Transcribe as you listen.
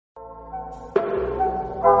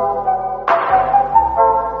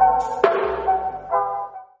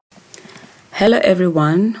Hello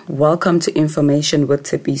everyone, welcome to Information with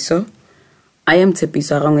Tepiso. I am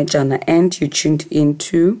Tepiso Arongejana and you tuned in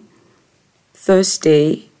to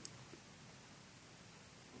Thursday,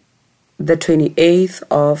 the 28th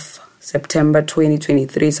of September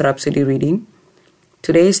 2023's Rhapsody reading.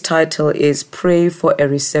 Today's title is Pray for a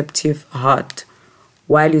Receptive Heart.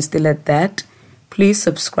 While you're still at that, please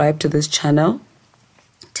subscribe to this channel.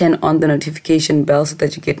 Turn on the notification bell so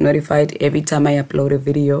that you get notified every time I upload a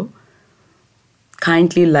video.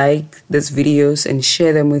 Kindly like these videos and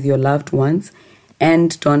share them with your loved ones,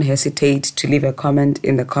 and don't hesitate to leave a comment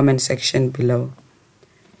in the comment section below.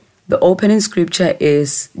 The opening scripture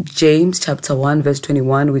is James chapter 1 verse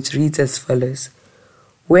 21, which reads as follows: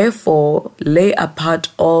 Wherefore lay apart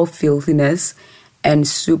all filthiness and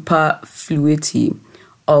superfluity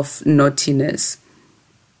of naughtiness,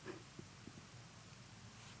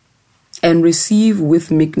 and receive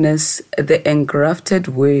with meekness the engrafted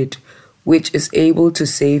word, which is able to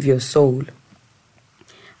save your soul.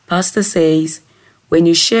 Pastor says, when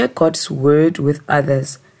you share God's word with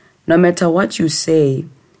others, no matter what you say,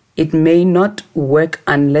 it may not work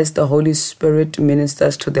unless the Holy Spirit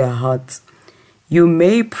ministers to their hearts. You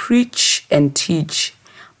may preach and teach,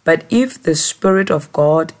 but if the Spirit of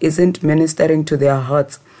God isn't ministering to their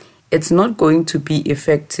hearts, it's not going to be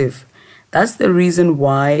effective. That's the reason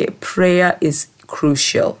why prayer is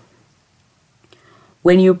crucial.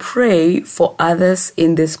 When you pray for others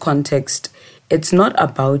in this context, it's not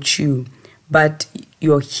about you, but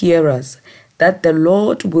your hearers, that the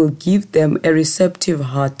Lord will give them a receptive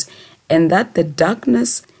heart, and that the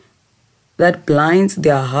darkness that blinds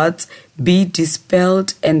their hearts be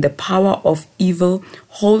dispelled, and the power of evil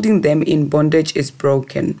holding them in bondage is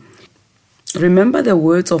broken. Remember the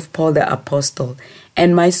words of Paul the Apostle,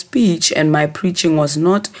 and my speech and my preaching was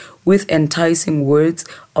not with enticing words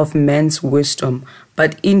of men's wisdom,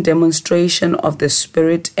 but in demonstration of the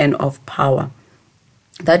Spirit and of power,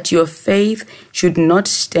 that your faith should not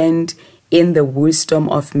stand in the wisdom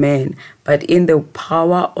of man, but in the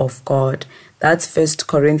power of God. That's 1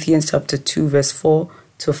 Corinthians chapter 2, verse 4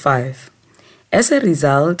 to 5. As a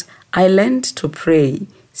result, I learned to pray,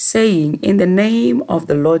 saying, in the name of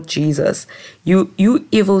the Lord Jesus, you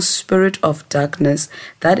evil spirit of darkness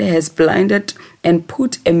that has blinded and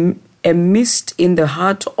put a mist in the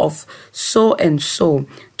heart of so and so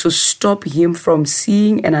to stop him from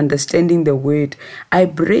seeing and understanding the word, I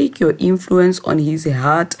break your influence on his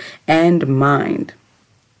heart and mind.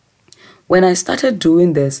 When I started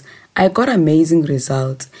doing this, I got amazing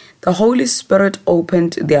results. The Holy Spirit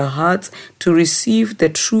opened their hearts to receive the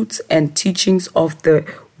truths and teachings of the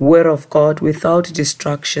Word of God without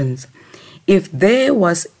distractions. If there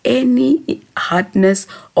was any hardness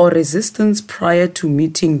or resistance prior to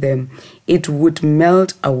meeting them, it would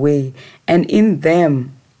melt away, and in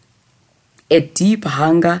them a deep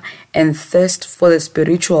hunger and thirst for the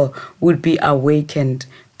spiritual would be awakened.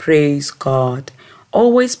 Praise God.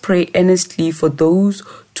 Always pray earnestly for those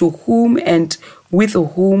to whom and with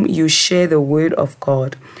whom you share the word of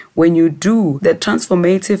God. When you do, the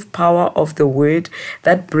transformative power of the word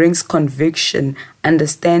that brings conviction,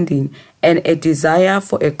 understanding, and a desire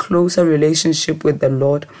for a closer relationship with the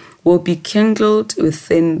Lord will be kindled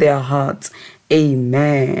within their hearts.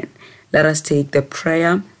 Amen. Let us take the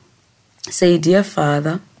prayer. Say, Dear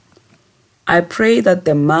Father, I pray that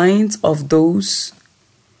the minds of those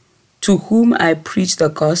to whom I preach the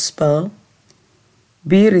gospel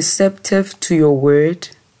be receptive to your word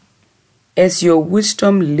as your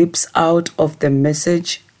wisdom leaps out of the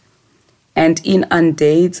message and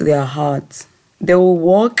inundates their hearts. They will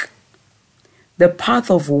walk the path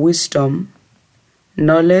of wisdom,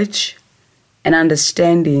 knowledge, and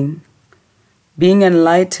understanding, being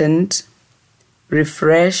enlightened,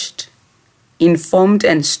 refreshed, informed,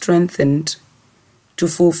 and strengthened to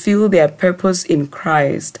fulfill their purpose in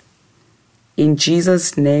Christ. In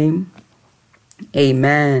Jesus' name,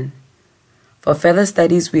 amen. For further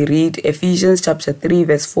studies, we read Ephesians chapter 3,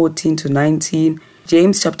 verse 14 to 19,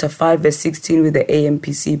 James chapter 5, verse 16 with the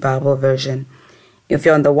AMPC Bible version. If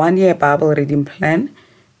you're on the one-year Bible reading plan,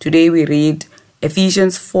 today we read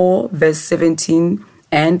Ephesians 4, verse 17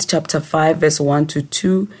 and chapter 5, verse 1 to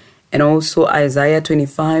 2, and also Isaiah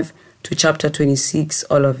 25 to chapter 26,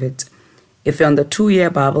 all of it. If you're on the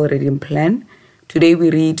two-year Bible reading plan, today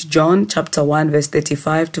we read John chapter 1, verse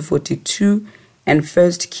 35 to 42, and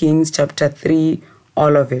 1 Kings chapter 3,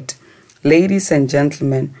 all of it. Ladies and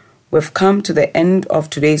gentlemen, we've come to the end of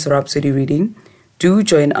today's Rhapsody reading. Do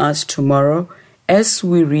join us tomorrow as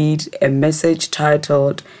we read a message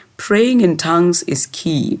titled, Praying in Tongues is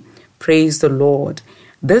Key. Praise the Lord.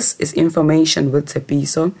 This is Information with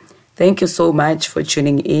Tepiso. Thank you so much for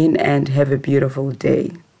tuning in and have a beautiful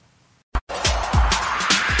day.